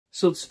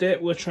So today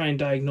we're trying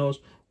to diagnose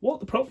what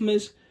the problem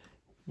is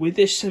with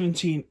this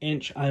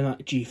 17-inch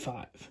iMac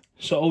G5.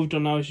 So all we've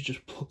done now is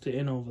just plugged it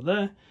in over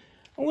there.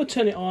 I'm going to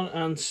turn it on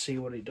and see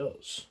what it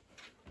does.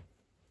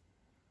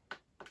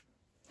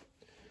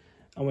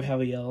 And we have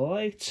a yellow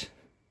light,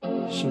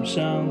 some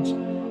sounds,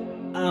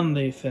 and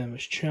the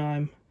famous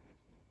chime.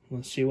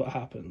 Let's see what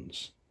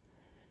happens.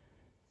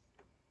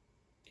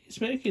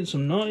 It's making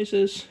some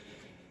noises.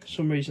 For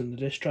some reason the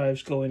disk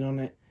drive's going on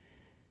it.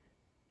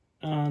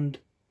 And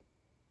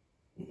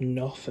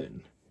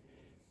nothing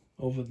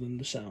other than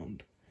the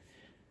sound.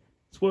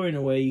 It's whirring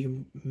away, you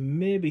can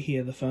maybe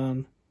hear the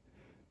fan,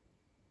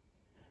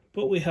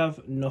 but we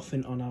have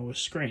nothing on our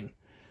screen.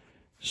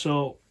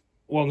 So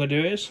what I'm going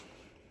to do is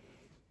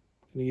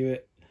I'm going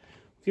to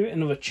give it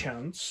another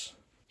chance.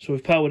 So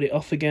we've powered it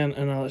off again,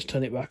 and now let's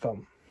turn it back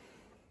on.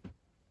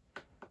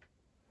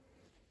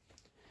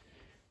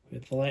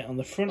 With the light on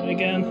the front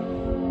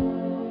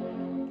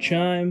again,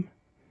 chime.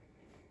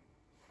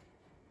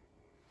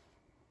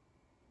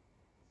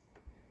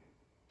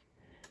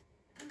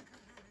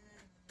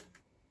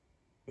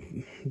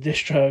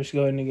 Disk drive's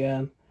going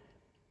again,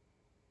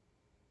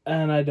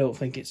 and I don't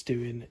think it's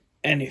doing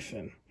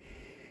anything.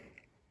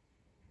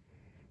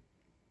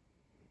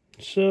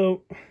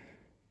 So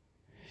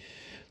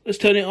let's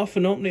turn it off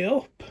and open it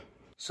up.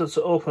 So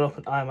to open up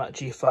an iMac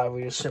G5,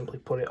 we just simply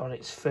put it on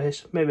its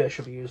face. Maybe I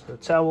should be using a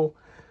towel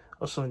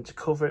or something to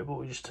cover it, but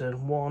we just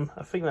turn one.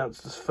 I think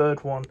that's the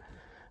third one,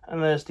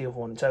 and there's the other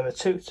one. It's either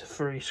 2 to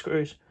 3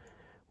 screws.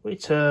 We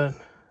turn,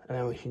 and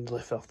then we can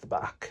lift off the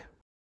back.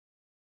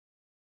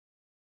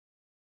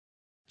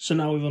 So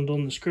now we've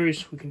undone the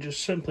screws, we can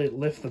just simply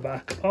lift the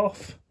back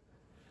off,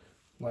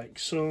 like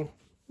so.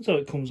 That's how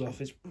it comes off.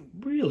 It's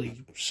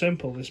really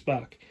simple, this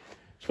back,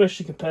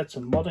 especially compared to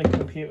modern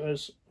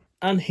computers.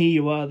 And here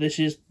you are, this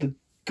is the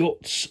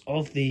guts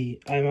of the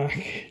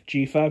iMac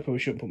G5. Probably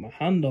shouldn't put my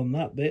hand on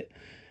that bit.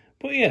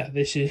 But yeah,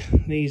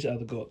 these are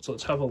the guts.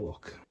 Let's have a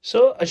look.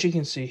 So as you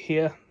can see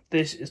here,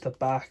 this is the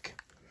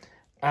back.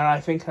 And I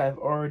think I've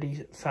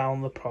already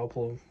found the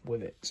problem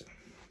with it.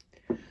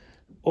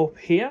 Up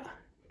here,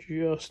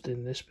 just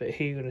in this bit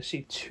here, you're going to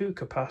see 2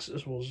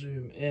 capacitors. We'll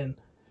zoom in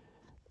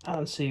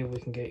and see if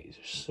we can get you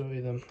to show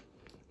them.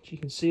 As you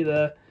can see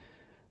there,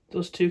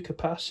 those 2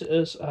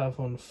 capacitors have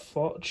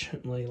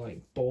unfortunately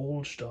like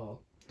bulged, or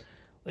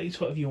at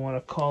least whatever you want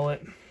to call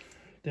it.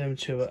 Them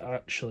 2 are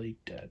actually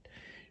dead.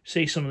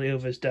 See some of the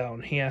others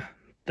down here,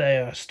 they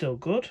are still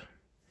good.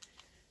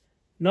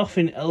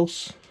 Nothing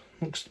else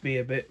looks to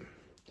be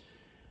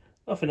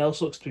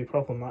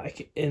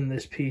problematic in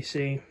this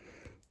PC,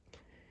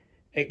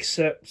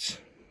 except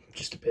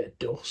just a bit of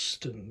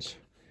dust and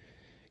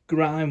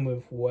grime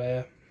with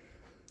wear.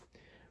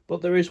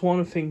 But there is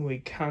one thing we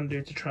can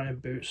do to try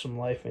and boot some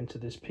life into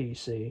this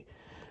PC.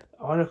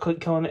 I want to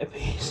click calling it a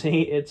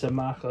PC, it's a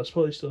Mac, I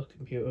suppose it's still a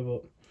computer,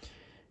 but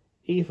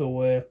either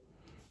way,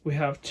 we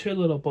have 2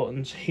 little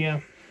buttons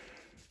here,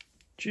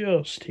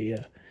 just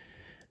here.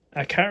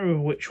 I can't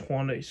remember which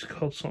one it's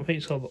called, something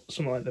it's called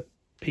something like the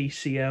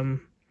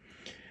PCM,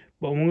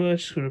 but I'm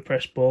just going to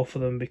press both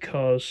of them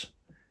because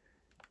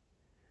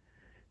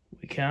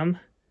we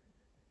can,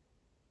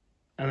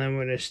 and then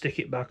we're going to stick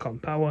it back on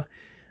power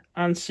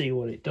and see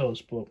what it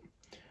does. But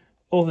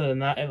other than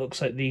that, it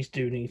looks like these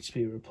do need to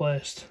be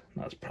replaced.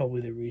 That's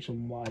probably the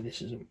reason why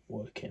this isn't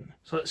working.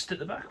 So let's stick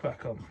the back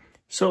on.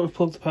 So we've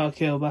plugged the power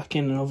cable back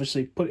in and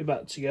obviously put it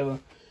back together.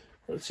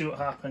 Let's see what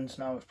happens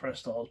now we've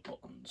pressed all those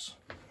buttons.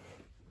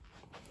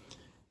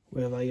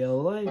 We have our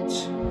yellow light,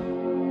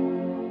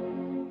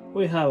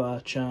 we have our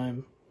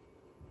chime.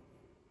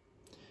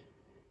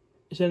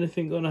 Is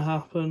anything going to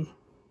happen?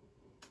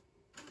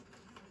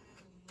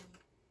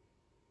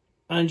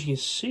 And you can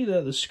see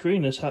that the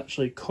screen has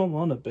actually come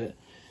on a bit,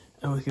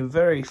 and we can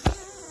very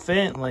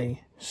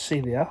faintly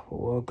see the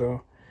Apple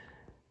logo.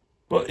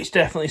 But it's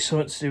definitely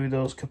something to do with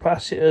those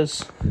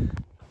capacitors,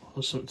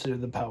 or something to do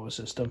with the power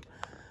system.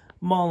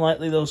 More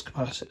likely those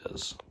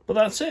capacitors. But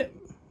that's it.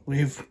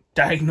 We've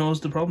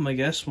diagnosed the problem, I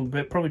guess.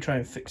 We'll probably try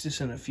and fix this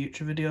in a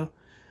future video.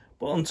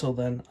 But until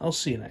then, I'll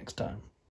see you next time.